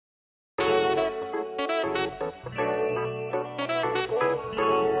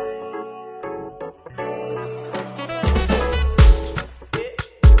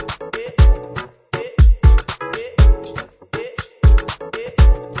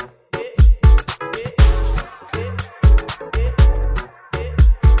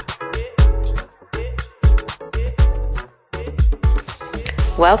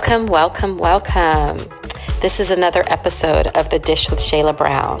Welcome, welcome, welcome. This is another episode of The Dish with Shayla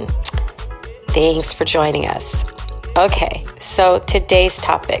Brown. Thanks for joining us. Okay, so today's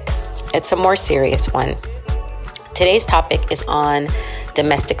topic, it's a more serious one. Today's topic is on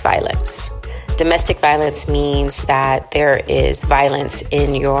domestic violence. Domestic violence means that there is violence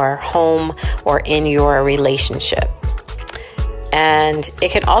in your home or in your relationship. And it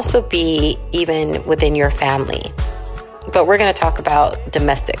can also be even within your family. But we're going to talk about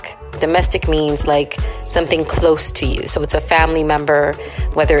domestic. Domestic means like something close to you. So it's a family member,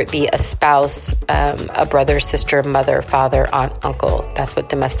 whether it be a spouse, a brother, sister, mother, father, aunt, uncle. That's what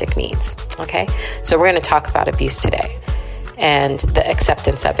domestic means. Okay. So we're going to talk about abuse today and the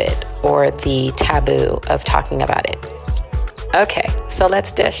acceptance of it or the taboo of talking about it. Okay. So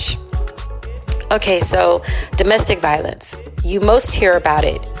let's dish. Okay. So domestic violence, you most hear about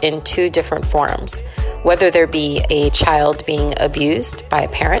it in two different forms, whether there be a child being abused by a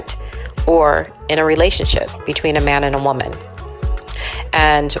parent or in a relationship between a man and a woman.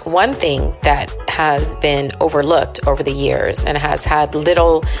 And one thing that has been overlooked over the years and has had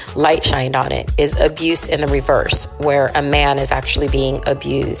little light shined on it is abuse in the reverse, where a man is actually being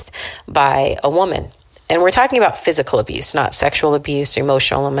abused by a woman. And we're talking about physical abuse, not sexual abuse,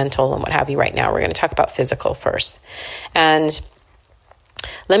 emotional and mental and what have you right now. We're going to talk about physical first. And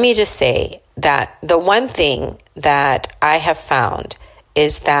let me just say that the one thing that I have found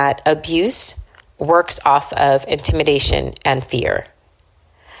is that abuse works off of intimidation and fear.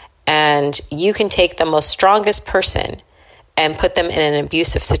 And you can take the most strongest person and put them in an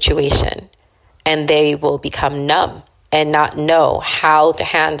abusive situation, and they will become numb and not know how to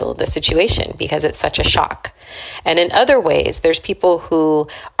handle the situation because it's such a shock. And in other ways, there's people who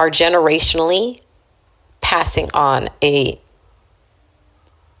are generationally passing on a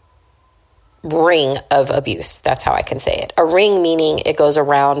ring of abuse. That's how I can say it. A ring meaning it goes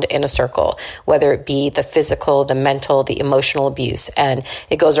around in a circle, whether it be the physical, the mental, the emotional abuse. And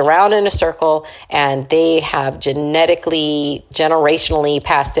it goes around in a circle and they have generationally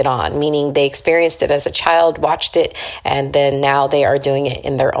passed it on, meaning they experienced it as a child, watched it, and then now they are doing it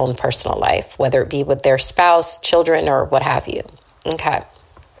in their own personal life, whether it be with their spouse, children, or what have you. Okay.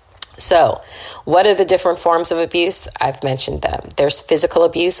 So what are the different forms of abuse? I've mentioned them. There's physical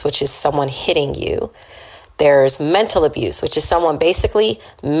abuse, which is someone hitting you. There's mental abuse, which is someone basically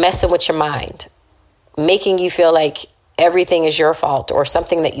messing with your mind, making you feel like everything is your fault or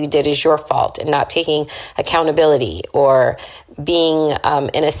something that you did is your fault and not taking accountability or being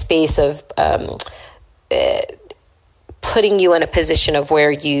in a space of putting you in a position of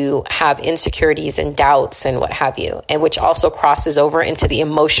where you have insecurities and doubts and what have you, and which also crosses over into the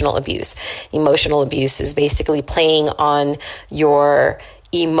emotional abuse. Emotional abuse is basically playing on your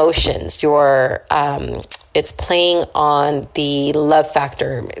emotions, it's playing on the love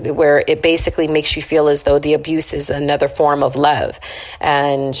factor, where it basically makes you feel as though the abuse is another form of love,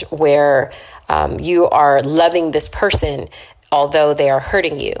 and where you are loving this person although they are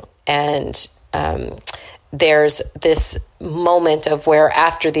hurting you. And there's this moment of where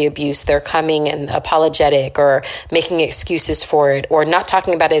after the abuse, they're coming and apologetic or making excuses for it or not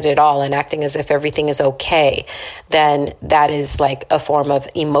talking about it at all and acting as if everything is okay. Then that is like a form of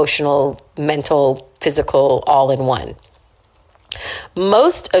emotional, mental, physical, all in one.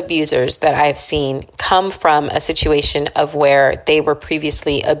 Most abusers that I've seen come from a situation of where they were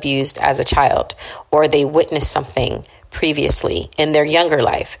previously abused as a child or they witnessed something previously in their younger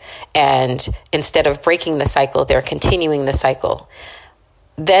life. And instead of breaking the cycle, they're continuing the cycle.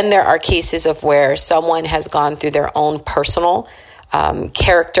 Then there are cases of where someone has gone through their own personal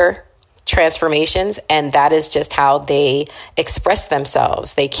character transformations, and that is just how they express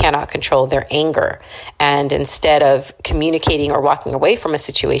themselves. They cannot control their anger. And instead of communicating or walking away from a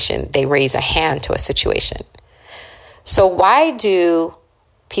situation, they raise a hand to a situation. So why do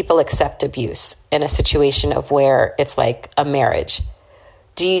people accept abuse in a situation of where it's like a marriage?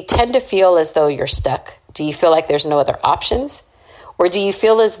 Do you tend to feel as though you're stuck? Do you feel like there's no other options? Or do you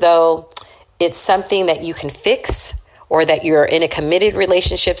feel as though it's something that you can fix, or that you're in a committed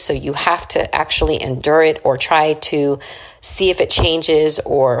relationship, so you have to actually endure it or try to see if it changes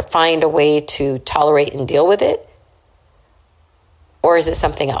or find a way to tolerate and deal with it? Or is it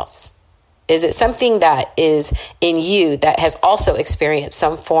something else? Is it something that is in you that has also experienced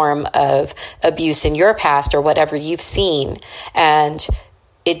some form of abuse in your past or whatever you've seen, and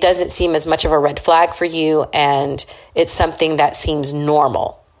it doesn't seem as much of a red flag for you, and it's something that seems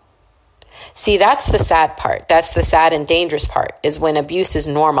normal? See, that's the sad part. That's the sad and dangerous part, is when abuse is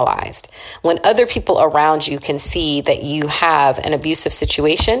normalized. When other people around you can see that you have an abusive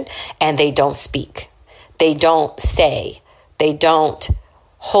situation and they don't speak. They don't say. They don't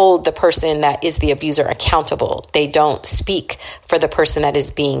hold the person that is the abuser accountable. They don't speak for the person that is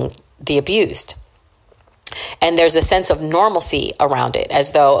being the abused. And there's a sense of normalcy around it,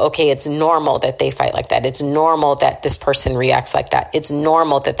 as though, okay, it's normal that they fight like that. It's normal that this person reacts like that. It's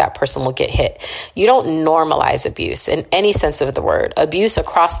normal that that person will get hit. You don't normalize abuse in any sense of the word. Abuse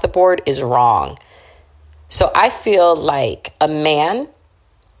across the board is wrong. So I feel like a man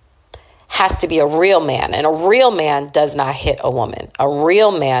has to be a real man, and a real man does not hit a woman. A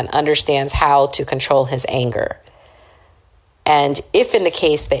real man understands how to control his anger. And if in the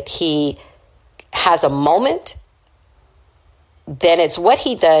case that he has a moment, then it's what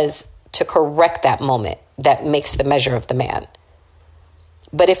he does to correct that moment that makes the measure of the man.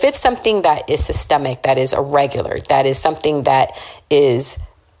 But if it's something that is systemic, that is irregular, that is something that is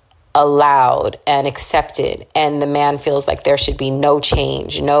allowed and accepted, and the man feels like there should be no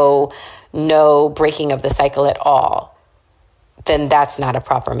change, no breaking of the cycle at all, then that's not a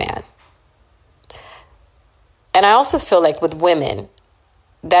proper man. And I also feel like with women,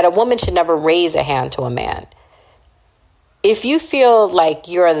 that a woman should never raise a hand to a man. If you feel like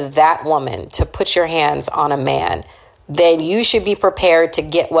you're that woman to put your hands on a man, then you should be prepared to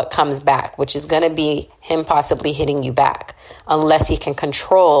get what comes back, which is going to be him possibly hitting you back, unless he can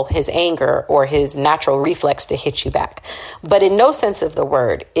control his anger or his natural reflex to hit you back. But in no sense of the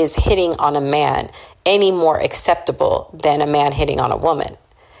word is hitting on a man any more acceptable than a man hitting on a woman.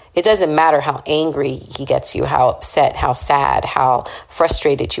 It doesn't matter how angry he gets you, how upset, how sad, how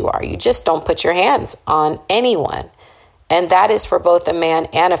frustrated you are. You just don't put your hands on anyone. And that is for both a man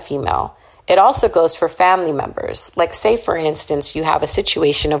and a female. It also goes for family members. Like, say, for instance, you have a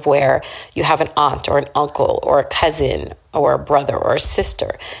situation of where you have an aunt or an uncle or a cousin or a brother or a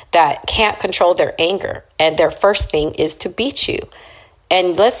sister that can't control their anger. And their first thing is to beat you.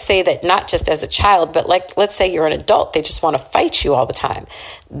 And let's say that not just as a child, but like, let's say you're an adult, they just want to fight you all the time.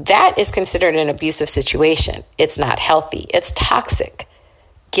 That is considered an abusive situation. It's not healthy. It's toxic.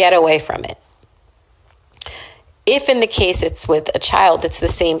 Get away from it. If in the case it's with a child, it's the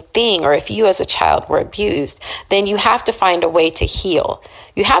same thing, or if you as a child were abused, then you have to find a way to heal.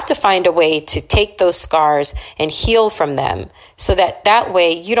 You have to find a way to take those scars and heal from them, so that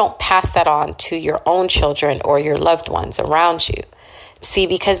way you don't pass that on to your own children or your loved ones around you. See,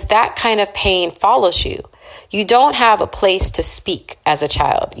 because that kind of pain follows you. You don't have a place to speak as a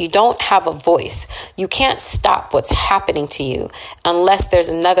child. You don't have a voice. You can't stop what's happening to you unless there's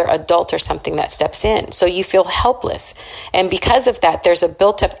another adult or something that steps in. So you feel helpless. And because of that, there's a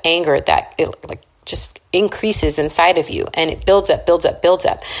built up anger that just increases inside of you, and it builds up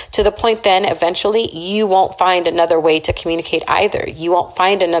to the point then eventually you won't find another way to communicate either. You won't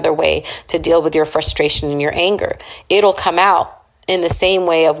find another way to deal with your frustration and your anger. It'll come out in the same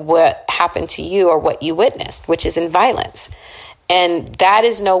way of what happened to you or what you witnessed, which is in violence. And that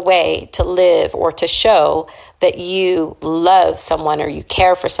is no way to live or to show that you love someone or you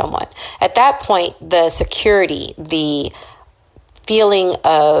care for someone. At that point, the security, the feeling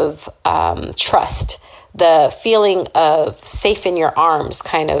of trust, the feeling of safe in your arms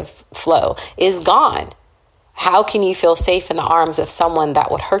kind of flow is gone. How can you feel safe in the arms of someone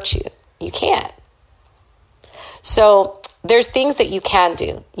that would hurt you? You can't. So there's things that you can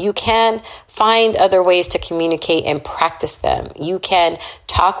do. You can find other ways to communicate and practice them. You can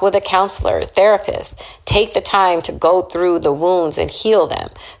talk with a counselor, therapist, take the time to go through the wounds and heal them,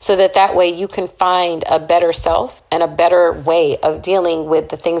 so that way you can find a better self and a better way of dealing with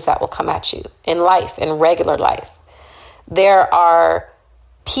the things that will come at you in life, in regular life. There are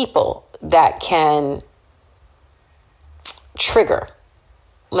people that can trigger.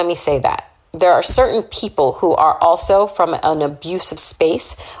 Let me say that. There are certain people who are also from an abusive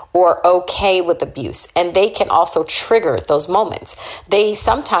space or okay with abuse, and they can also trigger those moments. They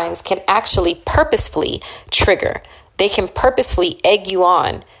sometimes can actually purposefully trigger. They can purposefully egg you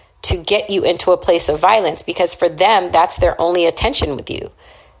on to get you into a place of violence, because for them, that's their only attention with you.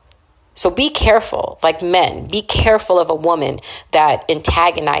 So be careful, like men, be careful of a woman that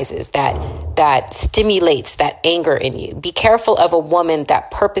antagonizes, that stimulates that anger in you. Be careful of a woman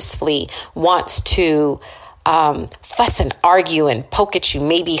that purposefully wants to fuss and argue and poke at you,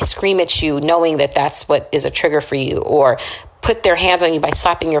 maybe scream at you, knowing that that's what is a trigger for you, or put their hands on you by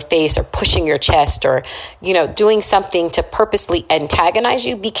slapping your face or pushing your chest, or, doing something to purposely antagonize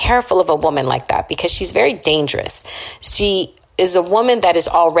you. Be careful of a woman like that, because she's very dangerous. She is a woman that is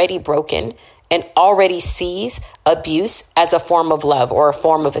already broken and already sees abuse as a form of love or a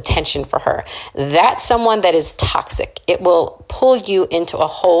form of attention for her. That's someone that is toxic. It will pull you into a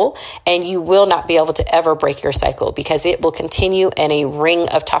hole, and you will not be able to ever break your cycle, because it will continue in a ring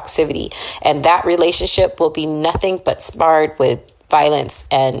of toxicity. And that relationship will be nothing but sparred with violence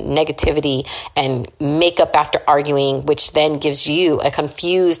and negativity and makeup after arguing, which then gives you a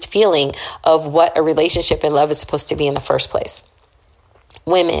confused feeling of what a relationship and love is supposed to be in the first place.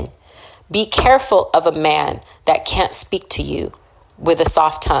 Women, be careful of a man that can't speak to you with a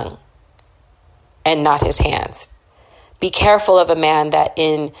soft tongue and not his hands. Be careful of a man that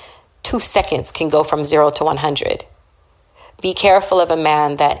in 2 seconds can go from 0 to 100. Be careful of a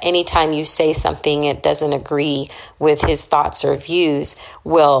man that anytime you say something it doesn't agree with his thoughts or views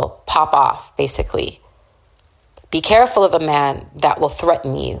will pop off, basically. Be careful of a man that will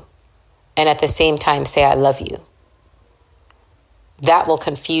threaten you and at the same time say, I love you. That will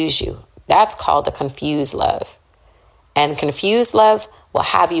confuse you. That's called a confused love. And confused love will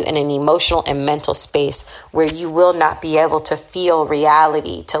have you in an emotional and mental space where you will not be able to feel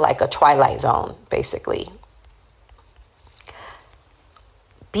reality to like a twilight zone, basically.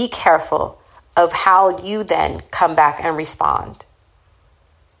 Be careful of how you then come back and respond.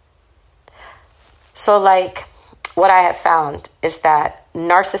 So like what I have found is that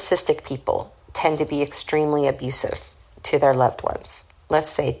narcissistic people tend to be extremely abusive to their loved ones.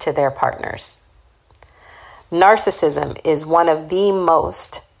 Let's say to their partners. Narcissism is one of the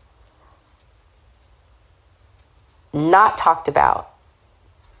most not talked about,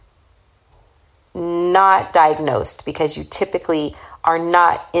 not diagnosed, because you typically are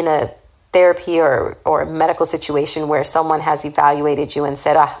not in a therapy or a medical situation where someone has evaluated you and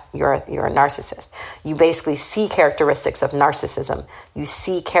said, you're a narcissist. You basically see characteristics of narcissism. You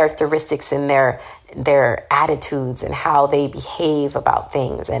see characteristics in their attitudes and how they behave about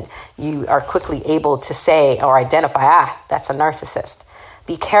things. And you are quickly able to say or identify, that's a narcissist.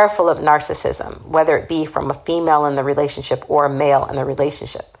 Be careful of narcissism, whether it be from a female in the relationship or a male in the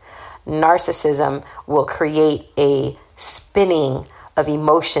relationship. Narcissism will create a spinning of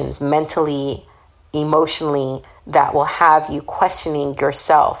emotions mentally, emotionally, that will have you questioning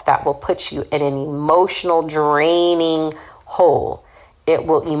yourself, that will put you in an emotional draining hole. It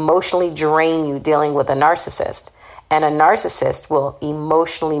will emotionally drain you dealing with a narcissist. And a narcissist will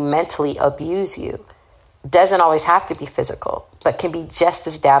emotionally, mentally abuse you. Doesn't always have to be physical, but can be just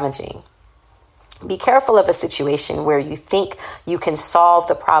as damaging. Be careful of a situation where you think you can solve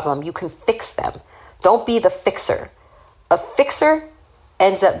the problem, you can fix them. Don't be the fixer. A fixer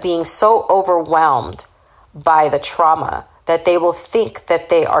ends up being so overwhelmed by the trauma that they will think that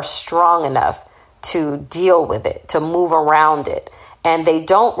they are strong enough to deal with it, to move around it. And they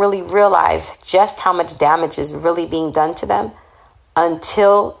don't really realize just how much damage is really being done to them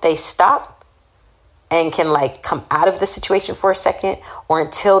until they stop and can like come out of the situation for a second, or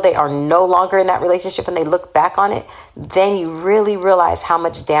until they are no longer in that relationship and they look back on it. Then you really realize how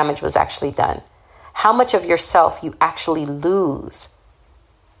much damage was actually done, how much of yourself you actually lose.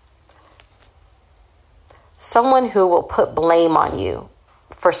 Someone who will put blame on you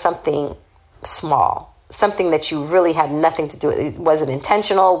for something small, something that you really had nothing to do with. It wasn't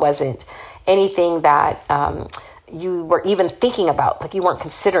intentional, wasn't anything that you were even thinking about, like you weren't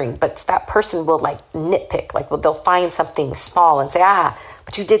considering, but that person will like nitpick, like they'll find something small and say,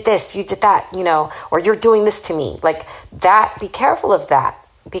 but you did this, you did that, or you're doing this to me, like that. Be careful of that,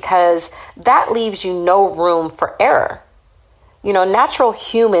 because that leaves you no room for error. Natural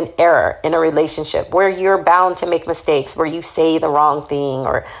human error in a relationship where you're bound to make mistakes, where you say the wrong thing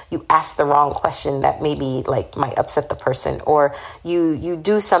or you ask the wrong question that maybe like might upset the person, or you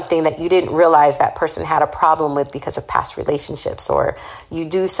do something that you didn't realize that person had a problem with because of past relationships, or you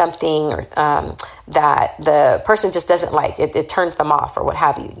do something that the person just doesn't like, it turns them off or what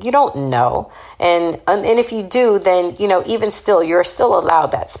have you. You don't know. And if you do, then, even still, you're still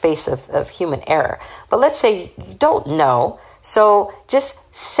allowed that space of human error. But let's say you don't know. So just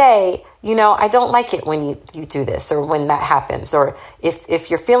say, I don't like it when you do this, or when that happens, or if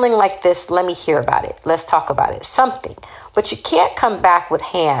you're feeling like this, let me hear about it. Let's talk about it, something. But you can't come back with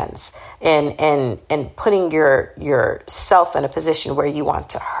hands and putting yourself in a position where you want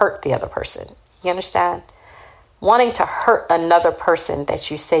to hurt the other person. You understand? Wanting to hurt another person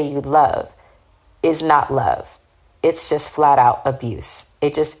that you say you love is not love. It's just flat out abuse.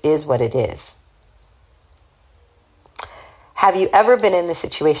 It just is what it is. Have you ever been in a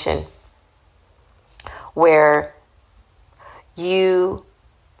situation where you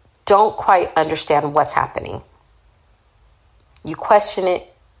don't quite understand what's happening? You question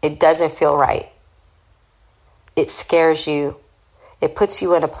it. It doesn't feel right. It scares you. It puts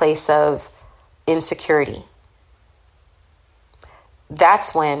you in a place of insecurity.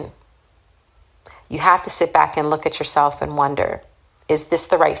 That's when you have to sit back and look at yourself and wonder, is this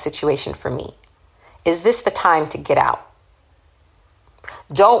the right situation for me? Is this the time to get out?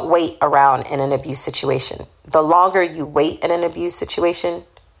 Don't wait around in an abuse situation. The longer you wait in an abuse situation,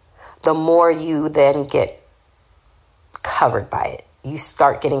 the more you then get covered by it. You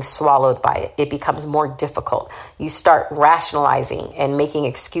start getting swallowed by it. It becomes more difficult. You start rationalizing and making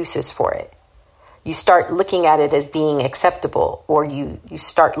excuses for it. You start looking at it as being acceptable, or you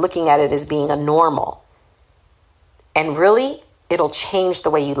start looking at it as being a normal. And really, it'll change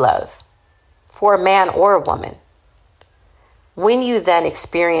the way you love, for a man or a woman. When you then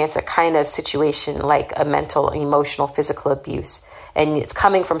experience a kind of situation like a mental, emotional, physical abuse, and it's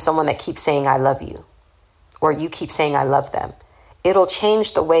coming from someone that keeps saying, I love you, or you keep saying, I love them, it'll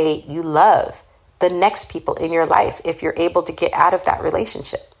change the way you love the next people in your life if you're able to get out of that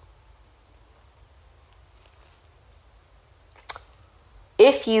relationship.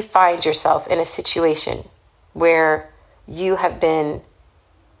 If you find yourself in a situation where you have been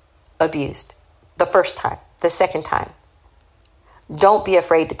abused the first time, the second time, don't be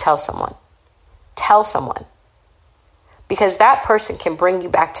afraid to tell someone. Tell someone. Because that person can bring you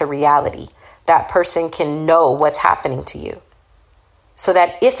back to reality. That person can know what's happening to you. So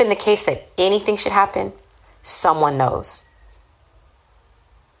that if in the case that anything should happen, someone knows.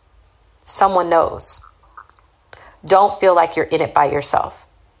 Someone knows. Don't feel like you're in it by yourself.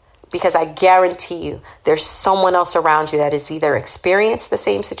 Because I guarantee you, there's someone else around you that has either experienced the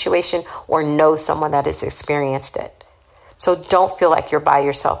same situation or knows someone that has experienced it. So don't feel like you're by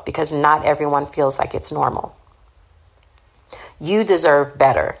yourself, because not everyone feels like it's normal. You deserve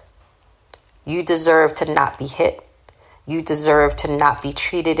better. You deserve to not be hit. You deserve to not be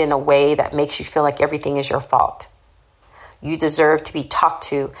treated in a way that makes you feel like everything is your fault. You deserve to be talked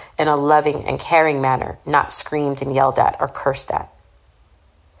to in a loving and caring manner, not screamed and yelled at or cursed at.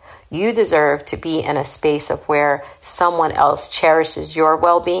 You deserve to be in a space of where someone else cherishes your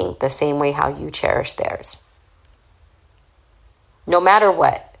well-being the same way how you cherish theirs. No matter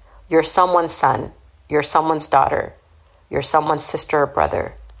what, you're someone's son, you're someone's daughter, you're someone's sister or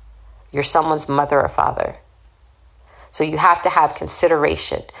brother, you're someone's mother or father. So you have to have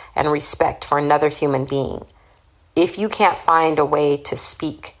consideration and respect for another human being. If you can't find a way to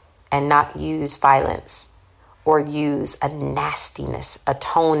speak and not use violence, or use a nastiness, a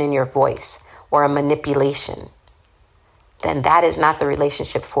tone in your voice, or a manipulation, then that is not the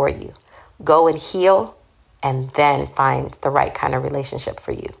relationship for you. Go and heal, and then find the right kind of relationship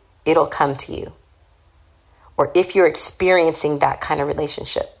for you. It'll come to you. Or if you're experiencing that kind of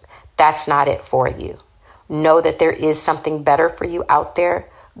relationship, that's not it for you. Know that there is something better for you out there.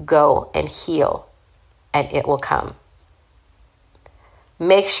 Go and heal, and it will come.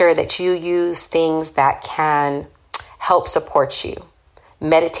 Make sure that you use things that can help support you.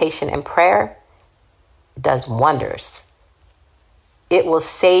 Meditation and prayer does wonders. It will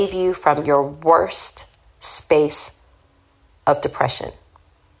save you from your worst space of depression.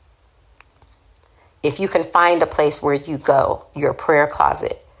 If you can find a place where you go, your prayer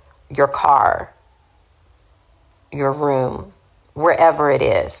closet, your car, your room, wherever it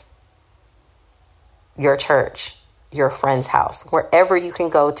is, your church, your friend's house, wherever you can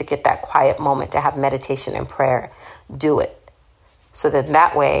go to get that quiet moment to have meditation and prayer, do it. So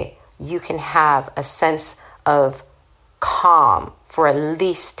that way you can have a sense of calm for at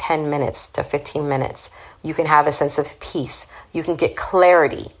least 10 minutes to 15 minutes. You can have a sense of peace. You can get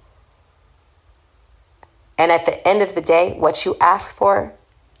clarity. And at the end of the day, what you ask for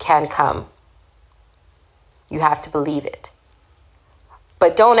can come. You have to believe it.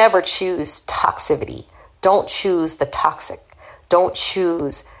 But don't ever choose toxicity. Don't choose the toxic. Don't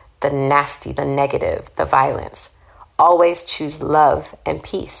choose the nasty, the negative, the violence. Always choose love and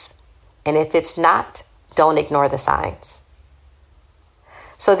peace. And if it's not, don't ignore the signs.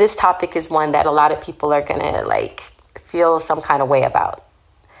 So this topic is one that a lot of people are going to feel some kind of way about.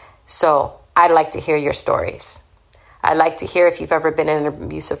 So I'd like to hear your stories. I'd like to hear if you've ever been in an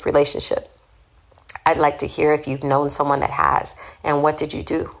abusive relationship. I'd like to hear if you've known someone that has. And what did you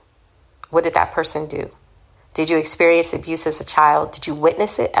do? What did that person do? Did you experience abuse as a child? Did you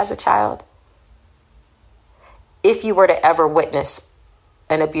witness it as a child? If you were to ever witness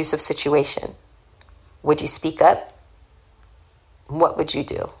an abusive situation, would you speak up? What would you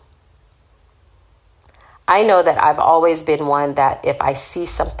do? I know that I've always been one that if I see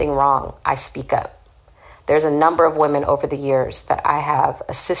something wrong, I speak up. There's a number of women over the years that I have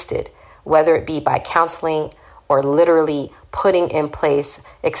assisted, whether it be by counseling or literally putting in place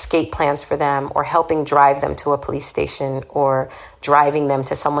escape plans for them, or helping drive them to a police station, or driving them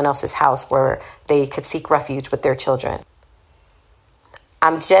to someone else's house where they could seek refuge with their children.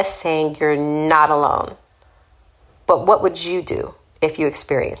 I'm just saying you're not alone. But what would you do if you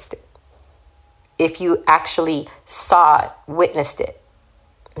experienced it? If you actually saw it, witnessed it,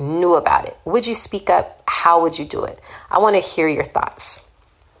 knew about it? Would you speak up? How would you do it? I want to hear your thoughts.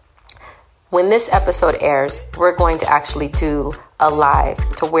 When this episode airs, we're going to actually do a live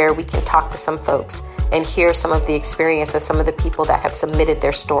to where we can talk to some folks and hear some of the experience of some of the people that have submitted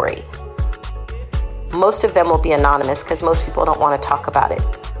their story. Most of them will be anonymous because most people don't want to talk about it.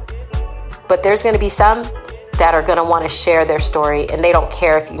 But there's going to be some that are going to want to share their story, and they don't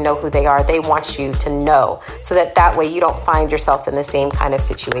care if you know who they are. They want you to know so that way you don't find yourself in the same kind of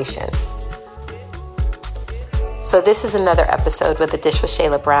situation. So this is another episode with A Dish with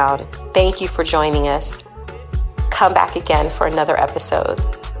Shayla Brown. Thank you for joining us. Come back again for another episode,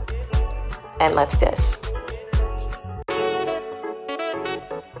 and let's dish.